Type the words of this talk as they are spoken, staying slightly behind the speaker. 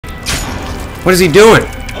What is he doing?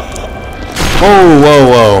 Oh, whoa,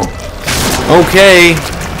 whoa. Okay.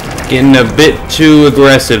 Getting a bit too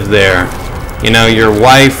aggressive there. You know, your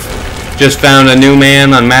wife just found a new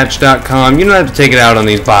man on Match.com. You don't have to take it out on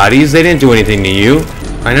these bodies. They didn't do anything to you.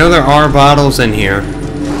 I know there are bottles in here.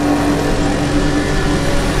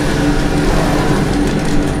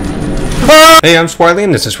 Hey, I'm Swarley,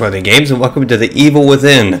 and this is SwarleyGames, and welcome to The Evil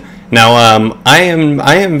Within. Now, I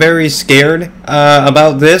am very scared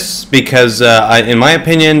about this because, in my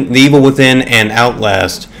opinion, The Evil Within and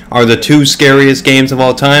Outlast are the two scariest games of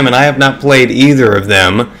all time, and I have not played either of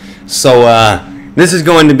them. So, this is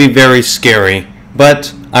going to be very scary,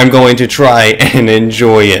 but I'm going to try and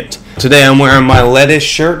enjoy it. Today I'm wearing my lettuce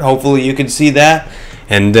shirt. Hopefully you can see that.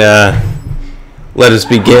 And let us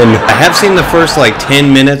begin. I have seen the first like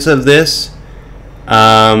 10 minutes of this,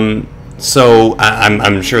 so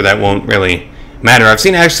I'm sure that won't really matter. I've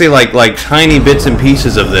seen actually like tiny bits and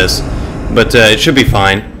pieces of this, but it should be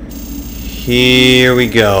fine. Here we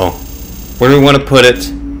go. Where do we want to put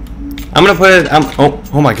it? I'm gonna put it.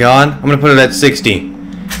 Oh my God! I'm gonna put it at 60.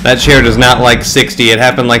 That chair does not like 60. It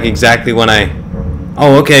happened like exactly when I.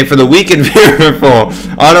 Oh, okay. For the weak and fearful,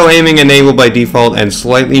 auto aiming enabled by default and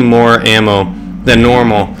slightly more ammo than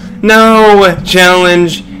normal. No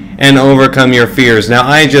challenge and overcome your fears. Now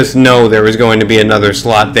I just know there is going to be another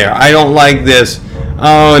slot there. I don't like this.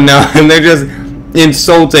 Oh no! And they're just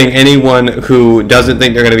insulting anyone who doesn't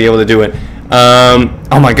think they're gonna be able to do it.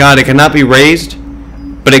 Oh my God! It cannot be raised.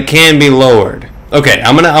 But it can be lowered. Okay,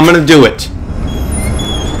 I'm gonna do it.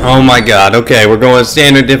 Oh my God. Okay, we're going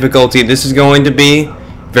standard difficulty. This is going to be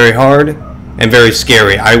very hard and very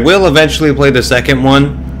scary. I will eventually play the second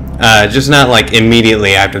one, just not like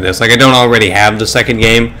immediately after this. Like I don't already have the second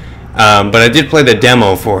game, but I did play the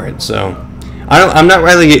demo for it. So I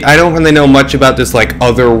don't really know much about this like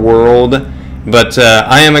other world, but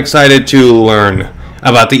I am excited to learn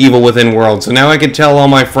about the Evil Within world. So now I can tell all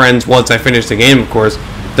my friends, once I finish the game, of course,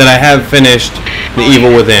 that I have finished the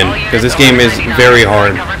Evil Within, because this game is very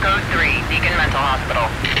hard.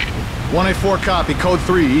 184 copy, code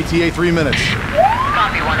 3, ETA 3 minutes.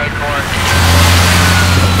 Copy 184.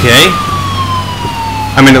 Okay.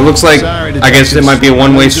 I mean, it looks like, I guess it might be a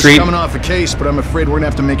one-way street. Coming off a case, but I'm afraid we're gonna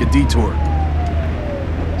have to make a detour.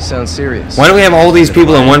 Sounds serious. Why do we have all these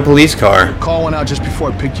people in one police car? Call one out just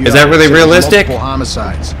before I picked you up. Is that really realistic? Multiple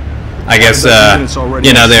homicides. I guess, you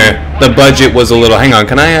know, the budget was a little. Hang on,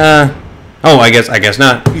 can I? Oh, I guess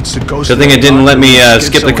not. Good thing it didn't let me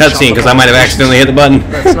skip the cutscene because I might have accidentally hit the button.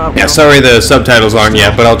 Yeah, sorry, the subtitles aren't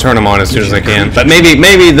yet, but I'll turn them on as soon as I can. But maybe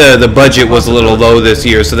the budget was a little low this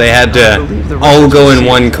year, so they had to all go in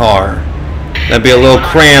one car. That'd be a little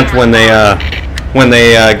cramped when they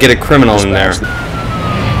get a criminal in there.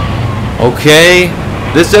 Okay,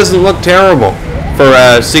 this doesn't look terrible for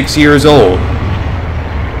 6 years old.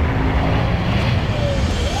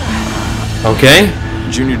 Okay.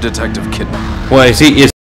 Junior Detective Kidman. Well, is he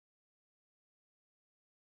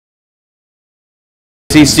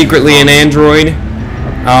secretly an android?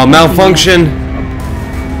 Malfunction.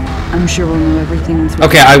 I'm sure we'll know everything.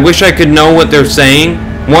 Okay, I wish I could know what they're saying.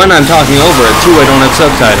 One, I'm talking over it. Two, I don't have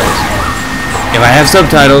subtitles. If I have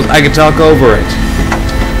subtitles, I could talk over it.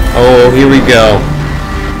 Oh, here we go.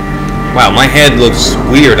 Wow, my head looks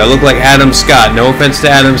weird. I look like Adam Scott. No offense to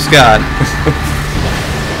Adam Scott.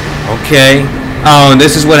 Okay. Oh, and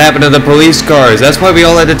this is what happened to the police cars. That's why we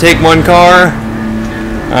all had to take one car?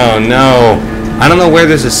 Oh, no. I don't know where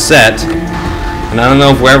this is set. And I don't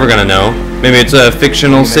know if we're ever going to know. Maybe it's a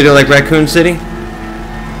fictional city like Raccoon City?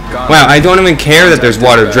 Wow, I don't even care that there's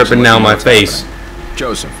water dripping down my face.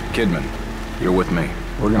 Joseph, Kidman, you're with me.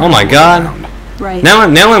 Oh my God. Right. Now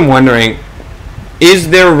I'm wondering, is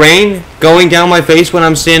there rain going down my face when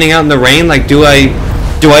I'm standing out in the rain? Like, do I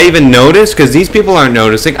even notice? Because these people aren't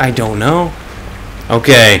noticing. I don't know.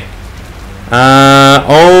 Okay.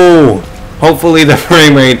 Oh. Hopefully the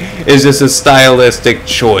frame rate is just a stylistic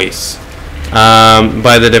choice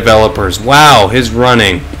by the developers. Wow, his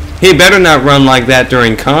running. He better not run like that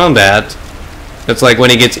during combat. That's like when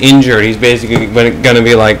he gets injured, he's basically going to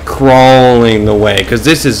be like crawling away. Because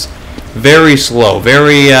this is very slow.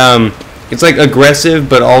 Very, it's like aggressive,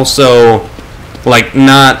 but also like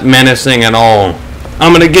not menacing at all.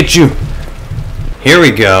 I'm going to get you. Here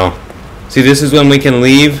we go. See, this is when we can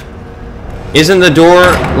leave. Isn't the door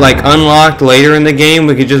like unlocked later in the game?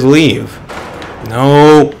 We could just leave.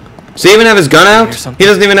 No. Does he even have his gun out? He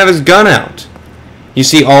doesn't even have his gun out. You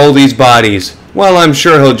see all these bodies. Well, I'm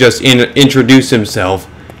sure he'll just introduce himself,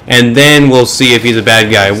 and then we'll see if he's a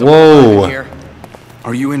bad guy. Whoa.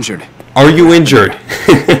 Are you injured? Are you injured?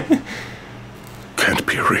 Can't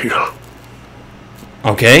be real.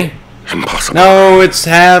 Okay. Impossible. No, it's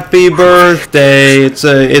happy birthday. It's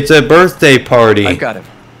a birthday party. I got him.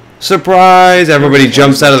 Surprise! Everybody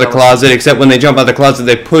jumps out of the closet, except when they jump out of the closet,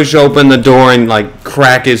 they push open the door and, like,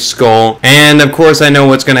 crack his skull. And, of course, I know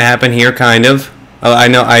what's gonna happen here, kind of.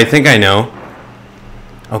 I think I know.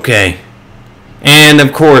 Okay. And,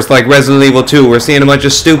 of course, like Resident Evil 2, we're seeing a bunch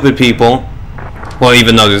of stupid people. Well,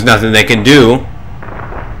 even though there's nothing they can do.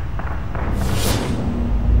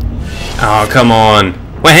 Oh, come on.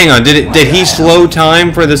 Wait, hang on. Did he slow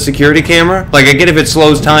time for the security camera? Like, I get if it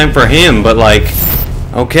slows time for him, but, like...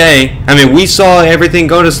 Okay. I mean, we saw everything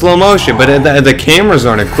go to slow motion, but the cameras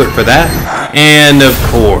aren't equipped for that. And, of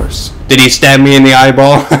course. Did he stab me in the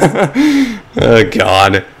eyeball? Oh,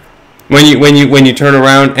 God. When you turn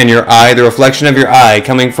around and your eye, the reflection of your eye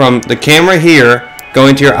coming from the camera here,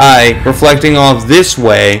 going to your eye, reflecting off this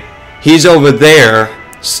way, he's over there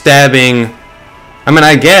stabbing... I mean,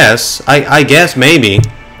 I guess maybe,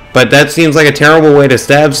 but that seems like a terrible way to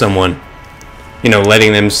stab someone. You know,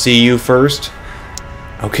 letting them see you first.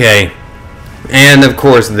 Okay, and of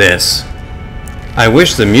course this. I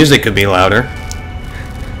wish the music could be louder.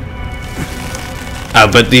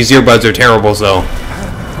 But these earbuds are terrible, so.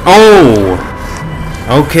 Oh,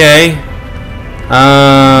 okay.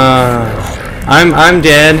 I'm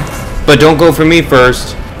dead, but don't go for me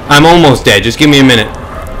first. I'm almost dead. Just give me a minute.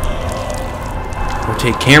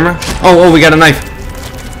 Rotate camera. Oh, we got a knife.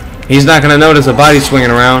 He's not gonna notice a body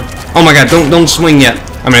swinging around. Oh my God! Don't swing yet.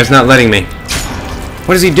 I mean, it's not letting me.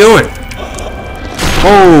 What is he doing?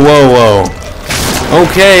 Oh, whoa.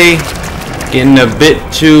 Okay. Getting a bit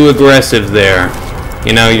too aggressive there.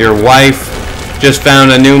 You know, your wife just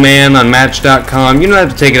found a new man on Match.com. You don't have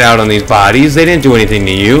to take it out on these bodies. They didn't do anything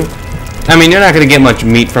to you. I mean, you're not going to get much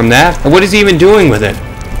meat from that. What is he even doing with it?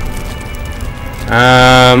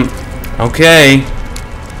 Okay.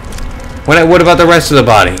 What about the rest of the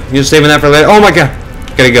body? You're saving that for later? Oh my God.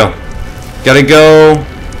 Gotta go. Gotta go.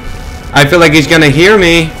 I feel like he's gonna hear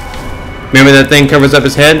me. Remember that thing covers up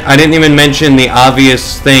his head? I didn't even mention the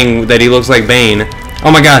obvious thing that he looks like Bane.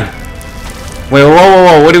 Oh my God. Wait,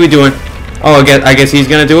 whoa. What are we doing? Oh, I guess he's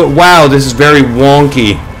gonna do it. Wow, this is very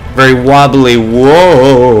wonky. Very wobbly.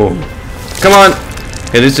 Whoa. Come on.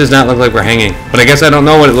 Okay, this does not look like we're hanging. But I guess I don't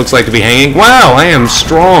know what it looks like to be hanging. Wow, I am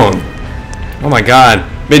strong. Oh my God.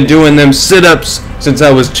 Been doing them sit-ups since I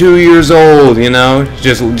was 2 years old, you know?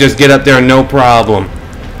 Just get up there, no problem.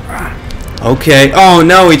 Okay. Oh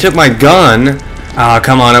no, he took my gun. Ah,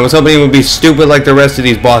 come on. I was hoping he would be stupid like the rest of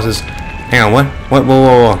these bosses. Hang on, what?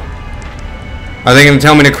 Whoa. Are they going to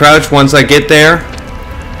tell me to crouch once I get there?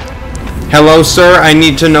 Hello, sir. I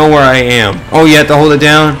need to know where I am. Oh, you have to hold it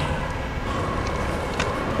down?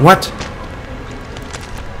 What?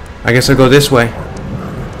 I guess I'll go this way.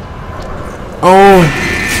 Oh.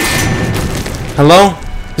 Hello?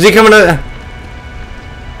 Is he coming to...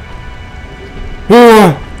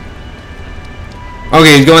 Whoa.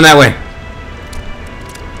 Okay, he's going that way.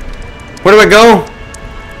 Where do I go?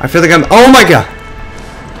 I feel like I'm... Oh my God!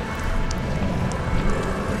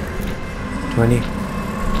 20.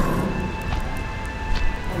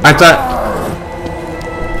 I thought...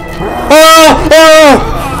 Oh!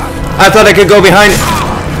 I thought I could go behind...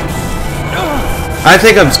 I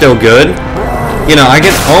think I'm still good. You know, I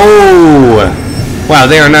get... Oh! Wow,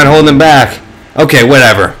 they are not holding back. Okay,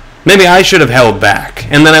 whatever. Maybe I should have held back,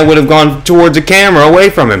 and then I would have gone towards the camera away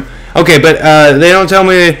from him. Okay, but they don't tell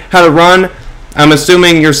me how to run. I'm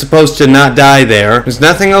assuming you're supposed to not die there. There's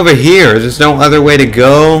nothing over here. There's no other way to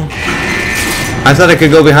go. I thought I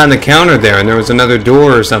could go behind the counter there, and there was another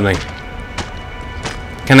door or something.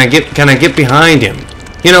 Can I get behind him?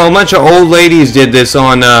 You know, a bunch of old ladies did this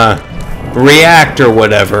on React or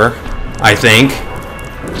whatever, I think.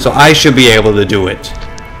 So I should be able to do it.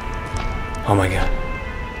 Oh my God.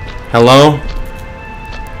 Hello?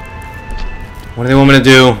 What do they want me to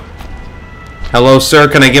do? Hello, sir.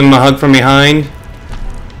 Can I give him a hug from behind?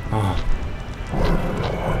 Oh.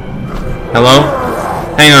 Hello?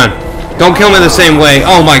 Hang on. Don't kill me the same way.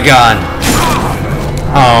 Oh my God.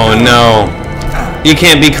 Oh no. You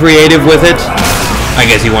can't be creative with it? I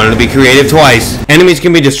guess he wanted to be creative twice. Enemies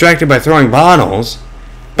can be distracted by throwing bottles.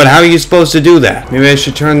 But how are you supposed to do that? Maybe I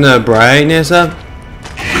should turn the brightness up?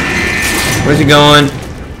 Where's he going?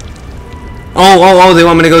 Oh, they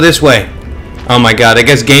want me to go this way. Oh my God, I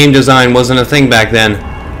guess game design wasn't a thing back then.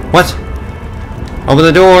 What? Open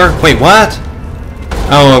the door. Wait, what?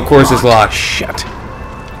 Oh, of course it's locked. Shit.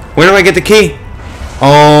 Where do I get the key?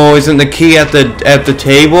 Oh, isn't the key at the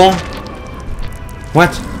table?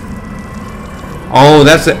 What? Oh,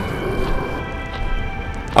 that's it.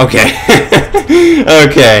 Okay.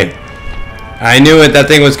 Okay. I knew it. That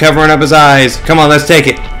thing was covering up his eyes. Come on, let's take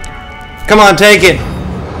it. Come on, take it.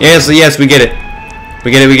 Yes, yes, we get it.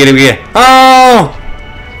 We get it, we get it, we get it. Oh!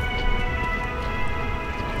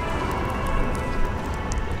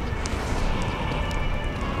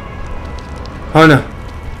 Oh no.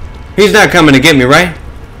 He's not coming to get me, right?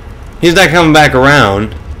 He's not coming back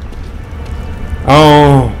around.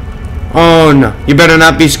 Oh. Oh no. You better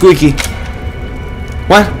not be squeaky.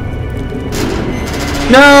 What?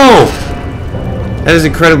 No! That is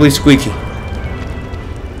incredibly squeaky.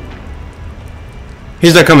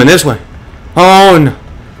 He's not coming this way. Oh no.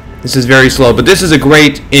 This is very slow, but this is a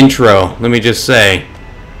great intro, let me just say.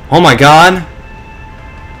 Oh my god.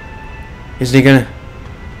 Is he gonna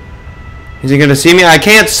see me? I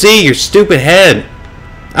can't see your stupid head.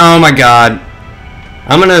 Oh my god.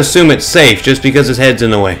 I'm gonna assume it's safe just because his head's in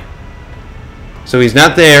the way. So he's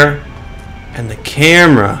not there. And the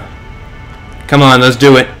camera. Come on, let's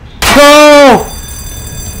do it. Oh!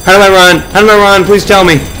 How do I run? How do I run? Please tell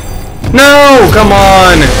me. No! Come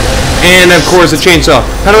on! And of course a chainsaw.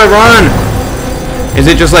 How do I run? Is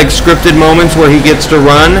it just like scripted moments where he gets to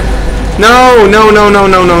run? No! No, no, no,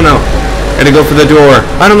 no, no, no. Gotta go for the door.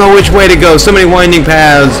 I don't know which way to go. So many winding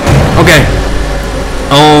paths. Okay.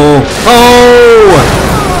 Oh. Oh!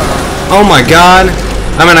 Oh my god.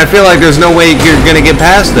 I mean, I feel like there's no way you're gonna get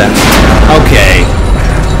past that. Okay.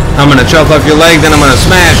 I'm gonna chop off your leg, then I'm gonna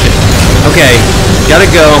smash it. Okay. Gotta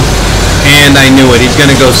go. And I knew it. He's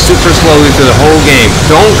gonna go super slowly through the whole game.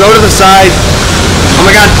 Don't go to the side. Oh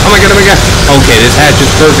my god. Oh my god. Oh my god. Okay, this hatch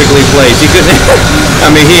is perfectly placed. He couldn't.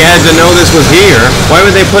 I mean, he had to know this was here. Why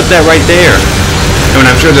would they put that right there? I mean,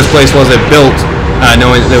 I'm sure this place wasn't built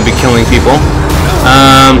knowing that they would be killing people.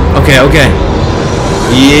 Okay, okay.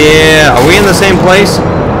 Yeah, are we in the same place?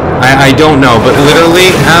 I don't know, but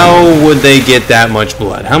literally, how would they get that much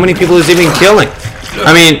blood? How many people is he even killing?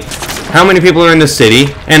 I mean, how many people are in the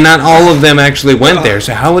city, and not all of them actually went there,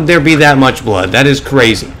 so how would there be that much blood? That is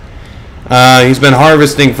crazy. He's been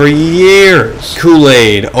harvesting for years.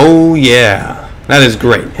 Kool-Aid, oh yeah. That is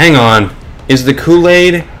great. Hang on. Is the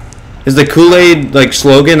Kool-Aid, like,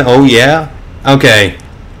 slogan, oh yeah? Okay.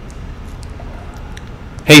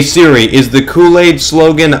 Hey Siri, is the Kool-Aid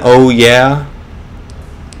slogan, oh yeah?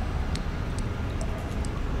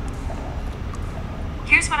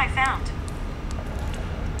 Here's what I found.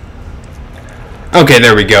 Okay,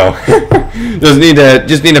 there we go. just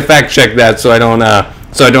need to fact check that so I don't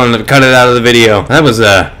cut it out of the video. That was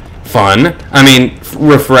fun. I mean,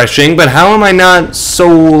 refreshing, but how am I not so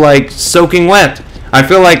like soaking wet? I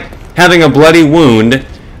feel like having a bloody wound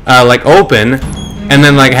like open and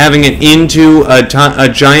then like having it into a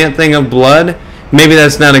giant thing of blood, maybe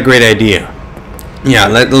that's not a great idea. Yeah,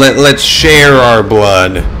 let's share our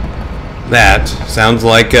blood. That sounds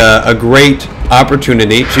like a great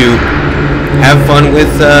opportunity to have fun with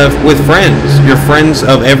friends. Your friends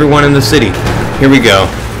of everyone in the city. Here we go.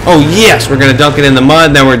 Oh yes, we're gonna dunk it in the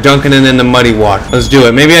mud. Now we're dunking it in the muddy water. Let's do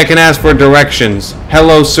it. Maybe I can ask for directions.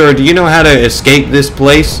 Hello, sir. Do you know how to escape this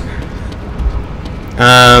place?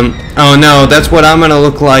 Oh no, that's what I'm gonna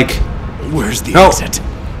look like. Where's the exit?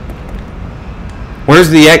 Where's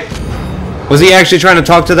the exit? Was he actually trying to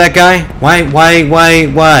talk to that guy? Why?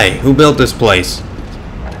 Who built this place?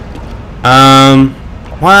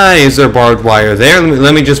 Why is there barbed wire there?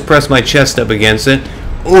 Let me just press my chest up against it.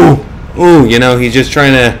 Ooh, you know, he's just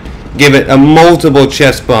trying to give it a multiple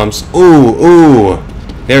chest bumps. Ooh.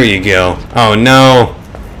 There you go. Oh no.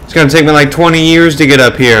 It's gonna take me like 20 years to get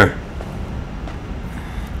up here.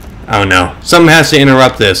 Oh no. Something has to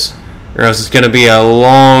interrupt this, or else it's gonna be a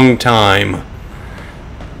long time.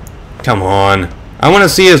 Come on. I want to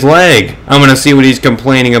see his leg. I want to see what he's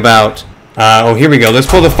complaining about. Oh, here we go. Let's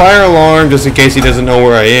pull the fire alarm just in case he doesn't know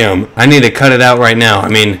where I am. I need to cut it out right now. I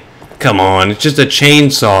mean, come on. It's just a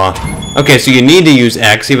chainsaw. Okay, so you need to use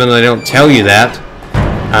X, even though they don't tell you that.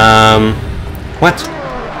 What?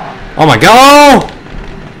 Oh my god!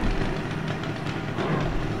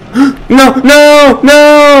 Oh! No!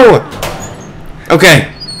 Okay.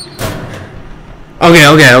 Okay.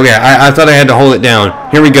 I thought I had to hold it down.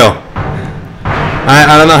 Here we go.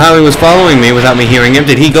 I don't know how he was following me without me hearing him.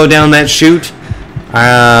 Did he go down that chute?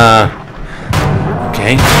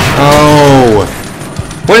 Okay. Oh.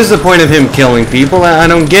 What is the point of him killing people? I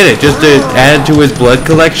don't get it. Just to add to his blood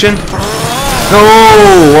collection?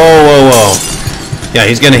 Oh, whoa. Yeah,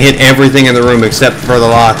 he's gonna hit everything in the room except for the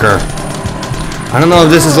locker. I don't know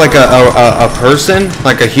if this is like a person?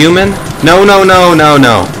 Like a human? No.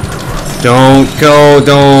 Don't go,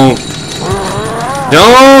 don't.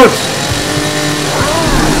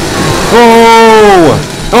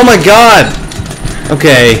 Oh my god.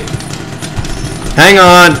 Okay. Hang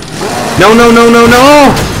on. No.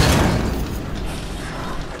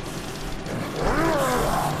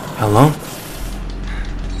 Hello?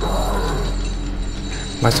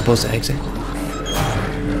 Am I supposed to exit?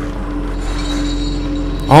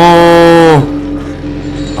 Oh!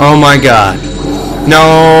 Oh my god.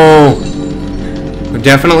 No! We're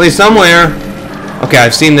definitely somewhere. Okay,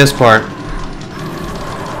 I've seen this part.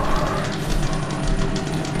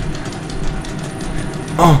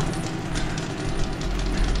 Oh.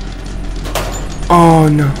 Oh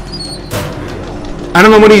no. I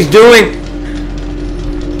don't know what he's doing.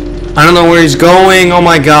 I don't know where he's going. Oh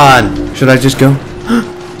my god. Should I just go?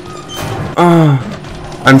 Oh.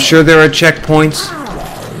 I'm sure there are checkpoints.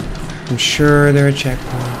 I'm sure there are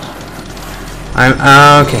checkpoints.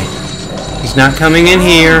 Okay. He's not coming in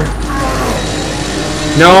here.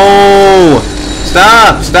 No!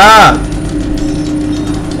 Stop! Stop!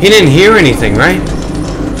 He didn't hear anything, right?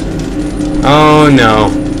 Oh no.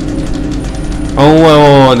 Oh,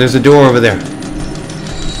 whoa, whoa, there's a door over there.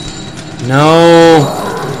 No.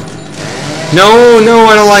 No, no,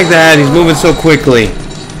 I don't like that. He's moving so quickly.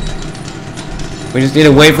 We just need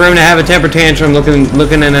to wait for him to have a temper tantrum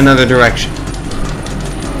looking in another direction.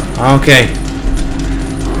 Okay.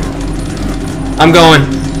 I'm going.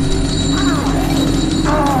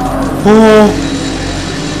 Oh.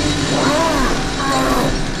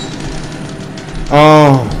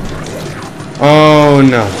 Oh. Oh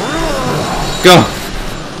no. Go.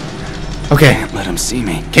 Okay. Can't let him see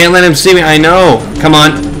me. Can't let him see me. I know. Come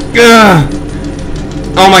on. Ugh.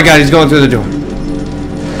 Oh my god, he's going through the door.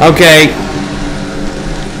 Okay.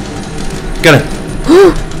 Got it.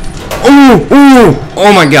 Ooh, ooh.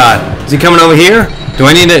 Oh my god. Is he coming over here? Do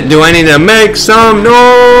I need to make some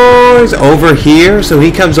noise over here so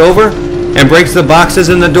he comes over and breaks the boxes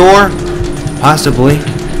in the door? Possibly.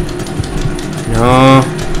 No.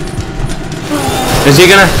 Is he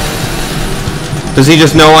gonna? Does he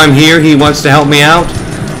just know I'm here? He wants to help me out?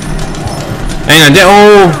 Hang on.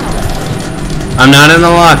 Oh! I'm not in the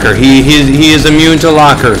locker. He is immune to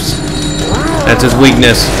lockers. That's his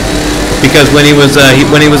weakness. Because when he was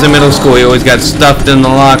in middle school, he always got stuffed in the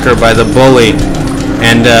locker by the bully,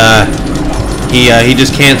 and he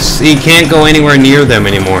just can't go anywhere near them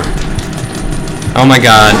anymore. Oh my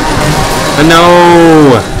god!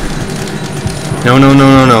 No! No! No!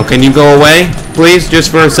 No! No! No! Can you go away, please, just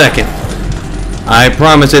for a second? I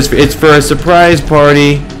promise it's for a surprise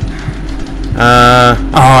party. Oh,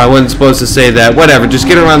 I wasn't supposed to say that. Whatever. Just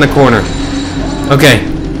get around the corner. Okay.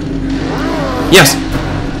 Yes.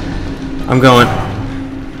 I'm going.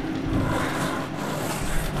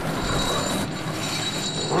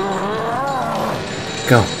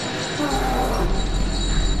 Go.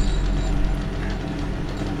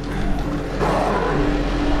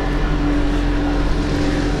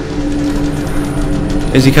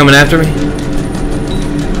 Is he coming after me?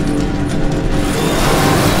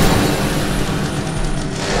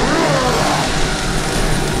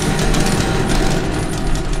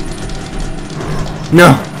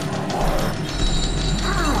 No.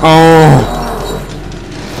 Oh.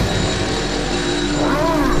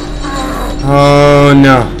 Oh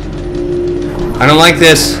no. I don't like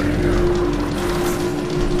this.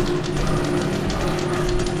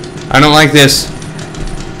 I don't like this.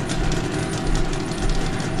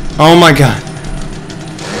 Oh my god.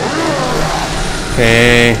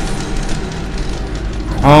 Okay.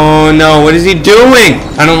 Oh no, what is he doing?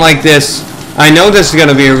 I don't like this. I know this is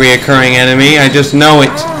gonna be a reoccurring enemy. I just know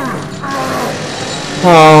it.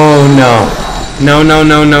 Oh no. No, no,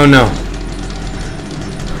 no, no, no.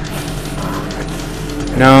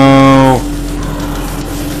 No.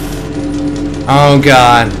 Oh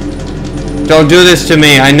god. Don't do this to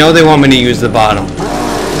me. I know they want me to use the bottle.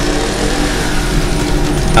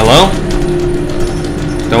 Hello?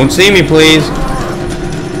 Don't see me, please.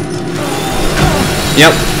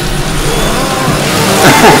 Yep.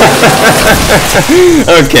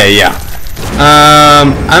 Okay, yeah.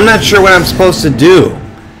 I'm not sure what I'm supposed to do.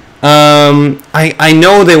 I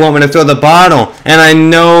know they want me to throw the bottle, and I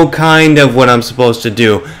know kind of what I'm supposed to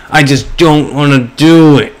do. I just don't want to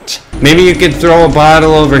do it. Maybe you could throw a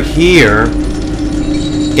bottle over here,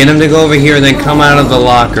 get him to go over here, and then come out of the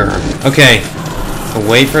locker. Okay. So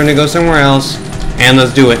wait for him to go somewhere else, and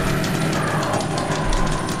let's do it.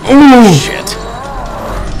 Ooh! Shit.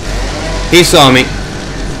 He saw me.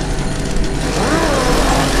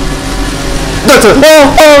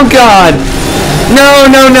 Oh god! No,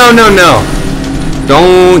 no, no, no, no.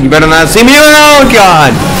 Don't, you better not see me. Oh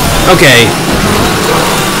god! Okay.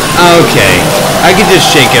 Okay. I can just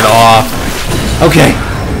shake it off. Okay.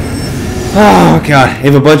 Oh god.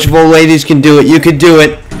 If a bunch of old ladies can do it, you could do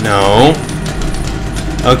it. No.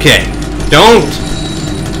 Okay. Don't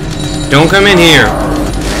come in here.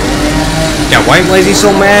 Yeah, Why is he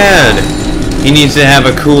so mad? He needs to have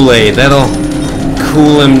a Kool-Aid. That'll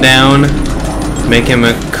cool him down. Make him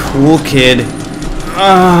a cool kid.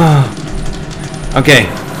 Okay.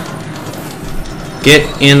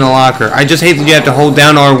 Get in the locker. I just hate that you have to hold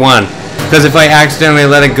down R1. Because if I accidentally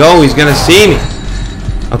let it go, he's gonna see me.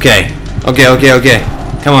 Okay. Okay.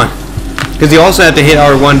 Come on. Because you also have to hit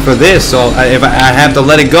R1 for this, so if I have to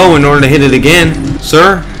let it go in order to hit it again.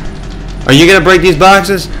 Sir? Are you gonna break these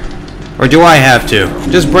boxes? Or do I have to?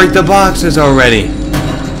 Just break the boxes already.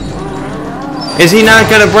 Is he not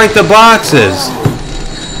gonna break the boxes?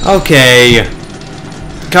 Okay.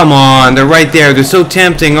 Come on, they're right there. They're so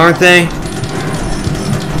tempting, aren't they?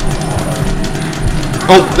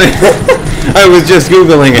 Oh, I was just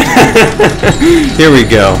Googling it. Here we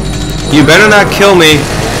go. You better not kill me.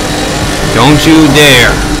 Don't you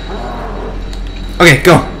dare. Okay,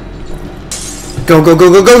 go. Go.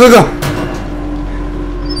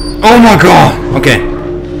 Oh my god. Okay.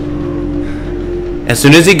 As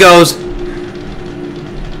soon as he goes.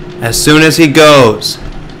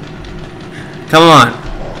 Come on.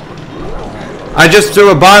 I just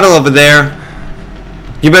threw a bottle over there.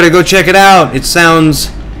 You better go check it out. It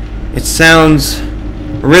sounds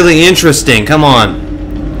really interesting. Come on.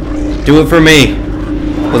 Do it for me.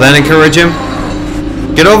 Will that encourage him?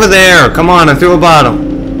 Get over there. Come on, I threw a bottle.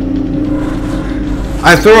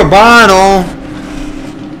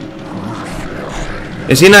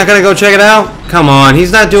 Is he not gonna go check it out? Come on,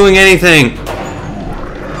 he's not doing anything.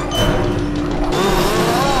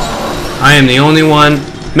 I am the only one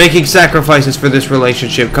making sacrifices for this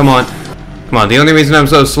relationship. Come on. Come on, the only reason I'm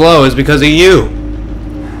so slow is because of you.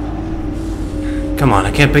 Come on,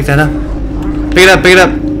 I can't pick that up. Pick it up.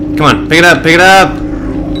 Come on, pick it up.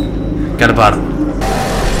 Got a bottle.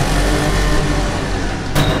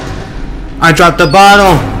 I dropped the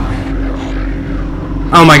bottle.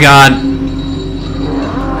 Oh my god.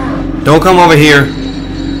 Don't come over here.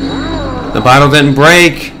 The bottle didn't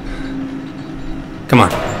break. Come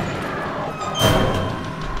on.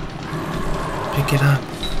 Pick it up.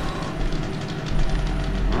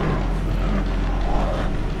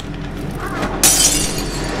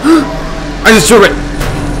 I just threw it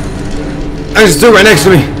right next to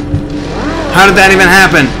me. How did that even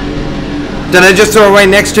happen? Did I just throw it right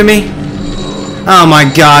next to me? Oh my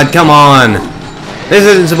god, come on. This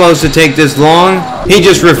isn't supposed to take this long. He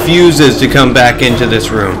just refuses to come back into this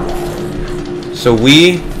room. So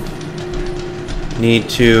we need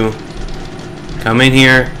to come in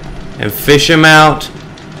here and fish him out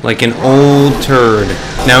like an old turd.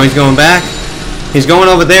 Now he's going back. He's going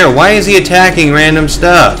over there. Why is he attacking random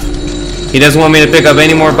stuff? He doesn't want me to pick up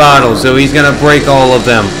any more bottles, so he's gonna break all of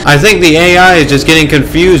them. I think the AI is just getting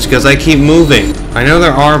confused because I keep moving. I know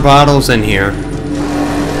there are bottles in here.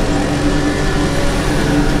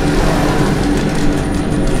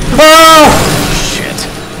 Oh! Shit.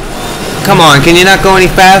 Come on, can you not go any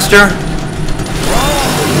faster?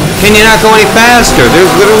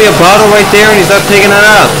 There's literally a bottle right there and he's not picking it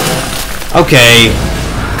up. Okay.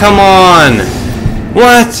 Come on.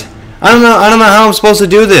 What? I don't know how I'm supposed to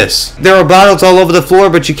do this. There are bottles all over the floor,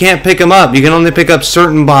 but you can't pick them up. You can only pick up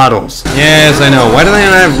certain bottles. Yes, I know. Why do they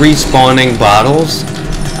not have respawning bottles?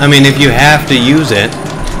 I mean, if you have to use it.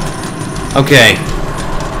 Okay.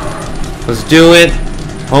 Let's do it.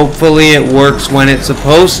 Hopefully it works when it's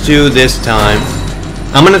supposed to this time.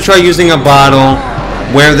 I'm going to try using a bottle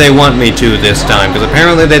where they want me to this time, because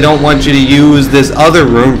apparently they don't want you to use this other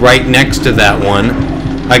room right next to that one.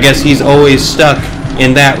 I guess he's always stuck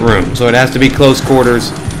in that room, so it has to be close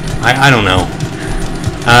quarters. I don't know.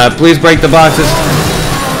 Please break the boxes.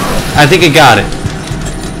 I think it got it.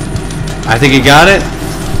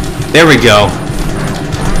 There we go.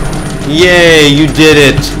 Yay, you did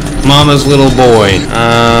it, Mama's little boy.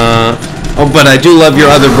 Oh, but I do love your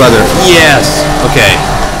other brother. Yes. Okay.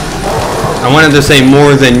 I wanted to say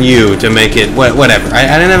more than you to make it whatever.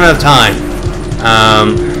 I didn't have enough time.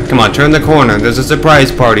 Come on, turn the corner. There's a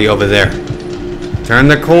surprise party over there. Turn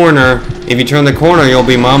the corner. If you turn the corner, you'll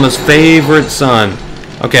be Mama's favorite son.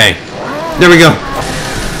 Okay. There we go.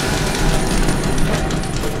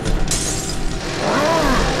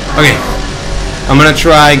 Okay. I'm gonna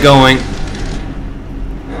try going.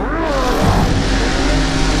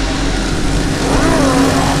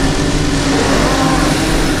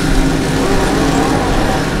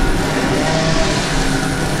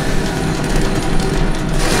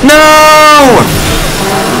 No!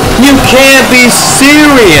 You can't be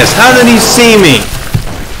serious! How did he see me?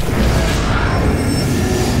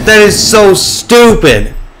 That is so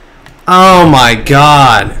stupid. Oh my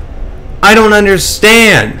god. I don't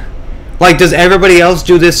understand. Like, does everybody else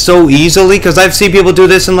do this so easily? Because I've seen people do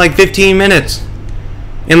this in like 15 minutes.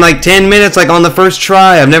 In like 10 minutes, like on the first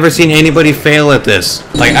try. I've never seen anybody fail at this.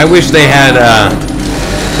 Like, I wish they had,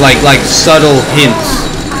 like subtle hints,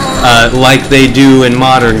 like they do in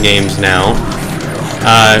modern games now.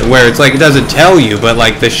 Where it's like, it doesn't tell you, but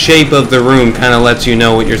like the shape of the room kind of lets you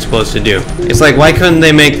know what you're supposed to do. It's like, why couldn't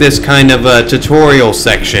they make this kind of a tutorial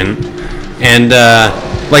section? And,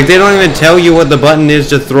 like, they don't even tell you what the button is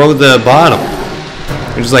to throw the bottle.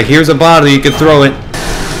 It's just like, here's a bottle, you can throw it.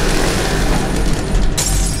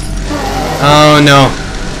 Oh no,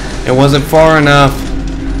 it wasn't far enough.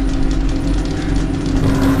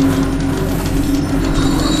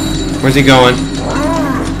 Where's he going?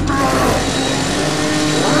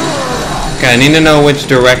 Okay, I need to know which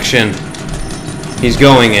direction he's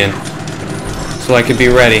going in, so I could be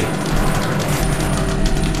ready.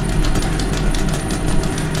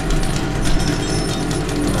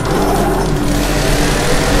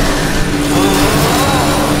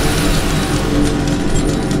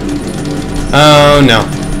 Oh no.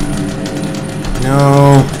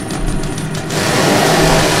 No.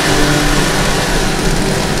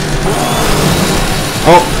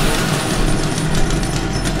 Oh.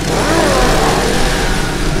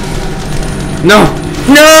 No.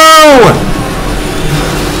 No!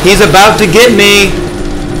 He's about to get me.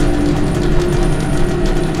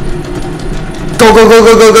 Go, go, go,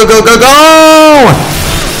 go, go, go, go, go, go!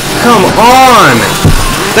 Come on!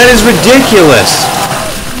 That is ridiculous.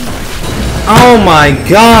 Oh my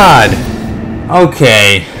god!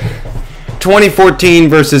 Okay. 2014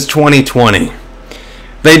 versus 2020.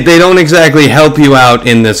 They don't exactly help you out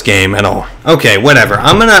in this game at all. Okay, whatever.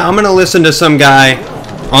 I'm gonna listen to some guy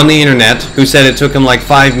on the internet who said it took him like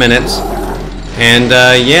 5 minutes. And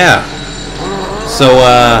yeah. So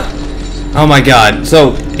oh my god.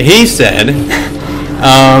 So he said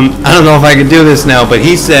I don't know if I can do this now, but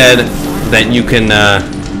he said that you can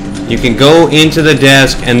go into the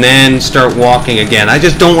desk and then start walking again. I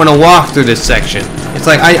just don't want to walk through this section. It's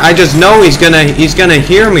like I just know he's gonna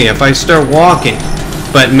hear me if I start walking.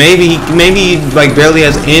 But maybe he like barely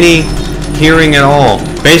has any hearing at all.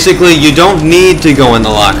 Basically, you don't need to go in the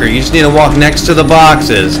locker. You just need to walk next to the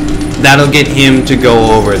boxes. That'll get him to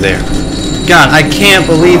go over there. God, I can't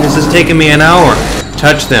believe this is taking me an hour.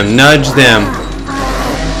 Touch them, nudge them.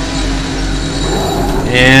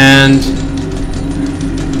 And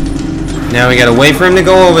now we gotta wait for him to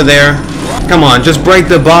go over there. Come on, just break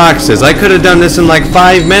the boxes. I could have done this in like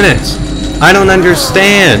 5 minutes. I don't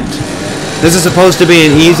understand. This is supposed to be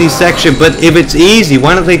an easy section, but if it's easy,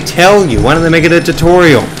 why don't they tell you? Why don't they make it a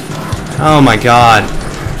tutorial? Oh my god.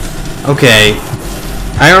 Okay.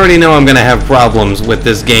 I already know I'm gonna have problems with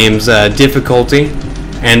this game's difficulty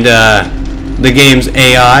and the game's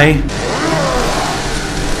AI.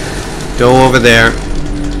 Go over there.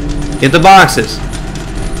 Get the boxes.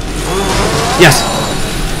 Yes.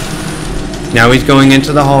 Now he's going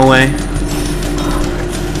into the hallway.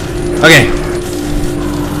 Okay.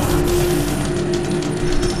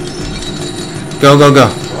 Go, go, go.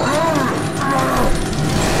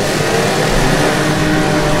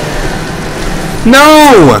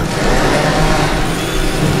 No!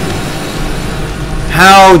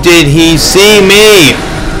 How did he see me?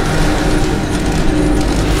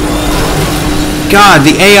 God,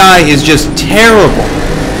 the AI is just terrible.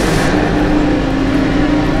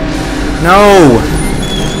 No.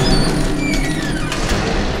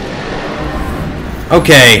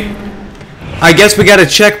 Okay. I guess we got a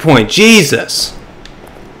checkpoint. Jesus.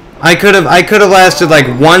 I could have lasted like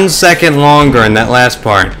 1 second longer in that last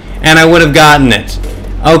part, and I would have gotten it.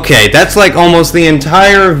 Okay, that's like almost the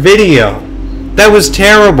entire video. That was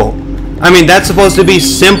terrible. I mean, that's supposed to be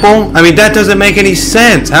simple? I mean, that doesn't make any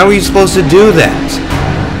sense. How are you supposed to do that?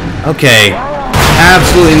 Okay.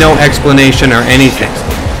 Absolutely no explanation or anything.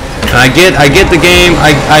 And I get the game.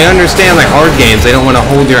 I understand like hard games, they don't want to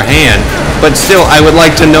hold your hand. But still, I would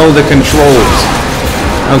like to know the controls.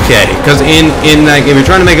 Okay, because in like, if you're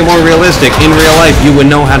trying to make it more realistic, in real life, you would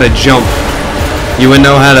know how to jump. You would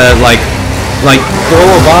know how to, like throw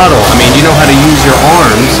a bottle. I mean, you know how to use your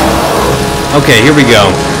arms. Okay, here we go.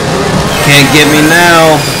 Can't get me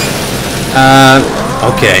now.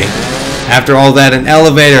 Okay. After all that, an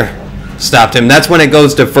elevator stopped him. That's when it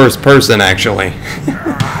goes to first person, actually.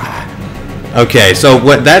 Okay, so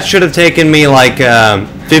what that should have taken me like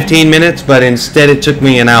 15 minutes, but instead it took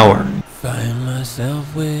me an hour.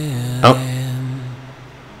 Oh.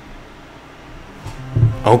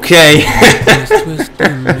 Okay.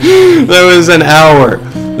 That was an hour.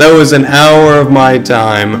 That was an hour of my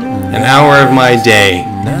time, an hour of my day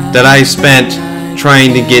that I spent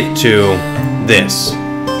trying to get to this.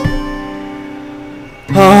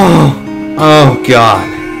 Oh God.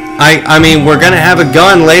 I mean, we're gonna have a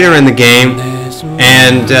gun later in the game,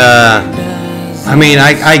 and I mean,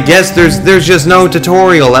 I guess there's just no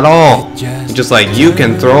tutorial at all. Just like, you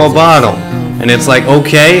can throw a bottle, and it's like,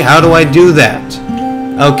 okay, how do I do that?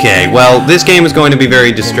 Okay, well, this game is going to be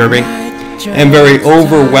very disturbing and very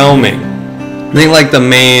overwhelming. I think like the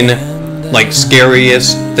main, like,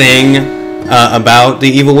 scariest thing about The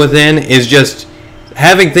Evil Within is just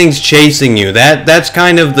having things chasing you. That's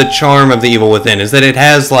kind of the charm of The Evil Within, is that it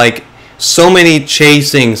has like so many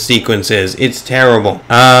chasing sequences. It's terrible.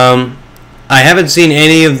 I haven't seen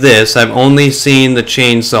any of this. I've only seen the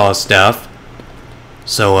chainsaw stuff.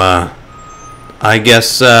 So I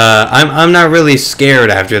guess I'm not really scared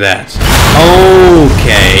after that.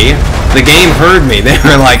 Okay, the game heard me. They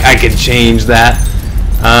were like, I could change that.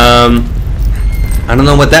 I don't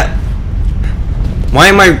know what that. Why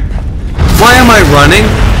am I running?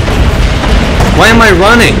 Why am I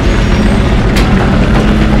running?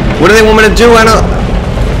 What do they want me to do? I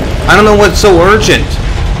don't know what's so urgent.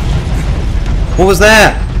 What was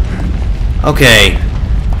that? Okay.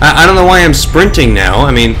 I don't know why I'm sprinting now.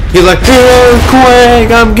 I mean, he's like, earthquake,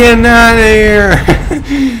 I'm getting out of here.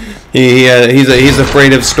 He's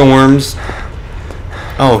afraid of storms.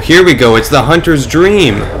 Oh, here we go. It's the hunter's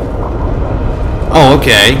dream. Oh,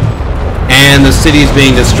 okay. And the city's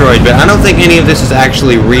being destroyed, but I don't think any of this is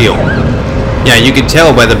actually real. Yeah, you can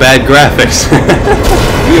tell by the bad graphics.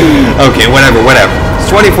 Okay, whatever. It's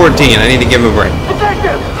 2014. I need to give him a break.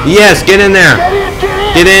 Detective! Yes, get in there.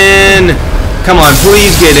 Get in. Come on,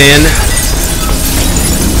 please get in.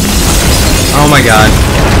 Oh my God.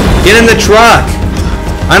 Get in the truck.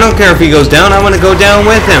 I don't care if he goes down. I want to go down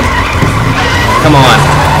with him. Come on.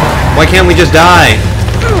 Why can't we just die?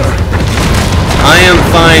 I am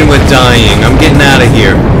fine with dying. I'm getting out of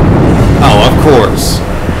here. Oh, of course.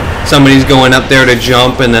 Somebody's going up there to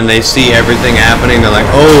jump, and then they see everything happening. They're like,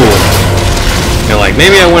 oh. They're like,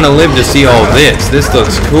 maybe I want to live to see all this. This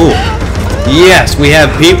looks cool. Yes, we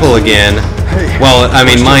have people again. Well, I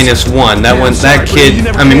mean, -1. That kid.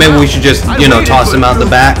 I mean, maybe we should just, you know, toss him out the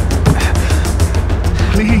back.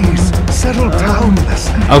 Please, settle down,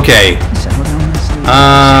 Leslie. Okay.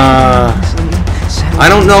 I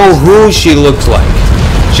don't know who she looks like.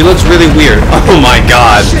 She looks really weird. Oh my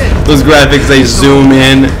God. Those graphics, they zoom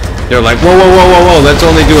in. They're like, whoa, whoa, whoa, whoa, whoa. Let's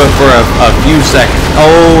only do it for a few seconds.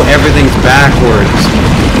 Oh, everything's backwards.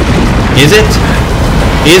 Is it?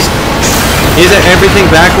 Is it everything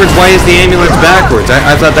backwards? Why is the ambulance backwards?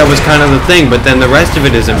 I thought that was kind of the thing, but then the rest of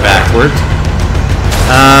it isn't backwards.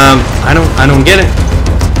 I don't get it.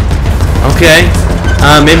 Okay.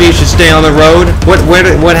 Maybe you should stay on the road.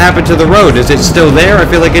 What happened to the road? Is it still there? I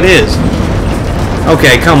feel like it is.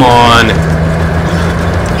 Okay, come on.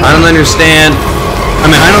 I don't understand. I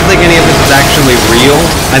mean, I don't think any of this is actually real.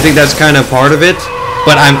 I think that's kind of part of it,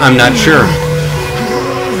 but I'm not sure.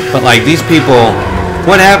 But like, these people,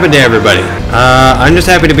 what happened to everybody? I'm just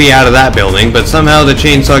happy to be out of that building, but somehow the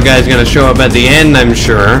chainsaw guy's gonna show up at the end, I'm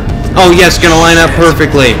sure. Oh yes, gonna line up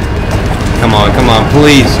perfectly. Come on,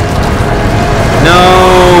 please. No!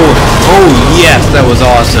 Oh yes, that was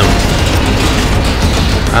awesome.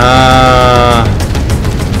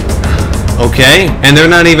 Okay, and they're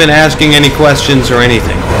not even asking any questions or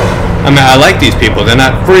anything. I mean, I like these people. They're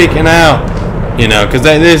not freaking out, you know, because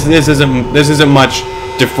this isn't much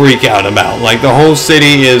to freak out about. Like, the whole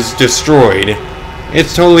city is destroyed.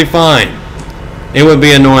 It's totally fine. It would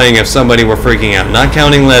be annoying if somebody were freaking out, not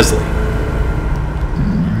counting Leslie.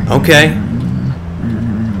 Okay.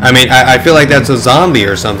 I mean, I feel like that's a zombie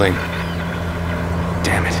or something.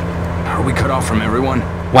 Damn it. Are we cut off from everyone?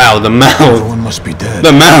 Wow, the mouse. Everyone must be dead.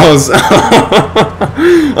 The mouse.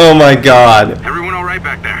 Oh my God. Everyone all right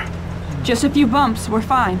back there? Just a few bumps. We're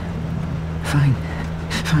fine. Fine.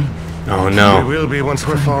 Oh We no. will be once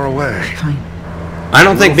we're far away. Fine. I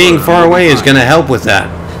don't think being far away is going to help with that.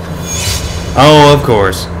 Oh, of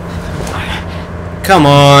course. Come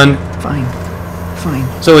on. Fine.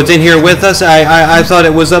 So it's in here with us? I thought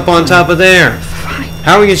it was up on top of there.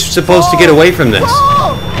 How are you supposed to get away from this?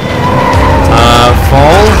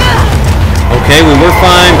 Fall? Okay, we were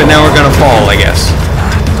fine, but now we're gonna fall, I guess.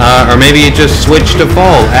 Or maybe it just switched to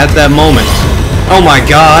fall at that moment. Oh my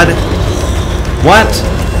God. What?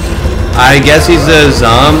 I guess he's a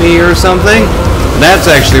zombie or something? That's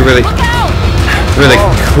actually really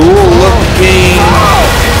cool looking.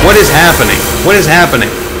 What is happening? What is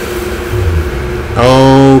happening?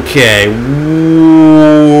 Okay.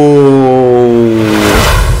 Whoa.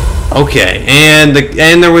 Okay, and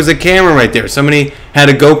there was a camera right there. Somebody had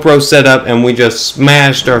a GoPro set up, and we just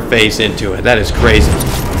smashed our face into it. That is crazy.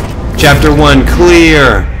 Chapter 1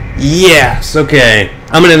 clear. Yes. Okay.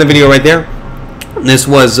 I'm gonna end the video right there. This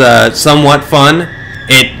was somewhat fun.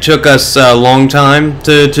 It took us a long time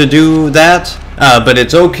to do that, but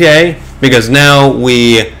it's okay because now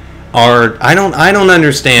we are. I don't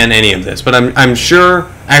understand any of this, but I'm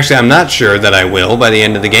sure. Actually, I'm not sure that I will by the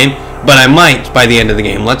end of the game, but I might by the end of the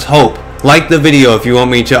game. Let's hope. Like the video if you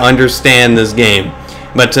want me to understand this game.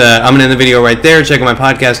 But I'm gonna end the video right there. Check out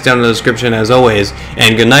my podcast down in the description as always.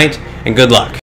 And good night and good luck.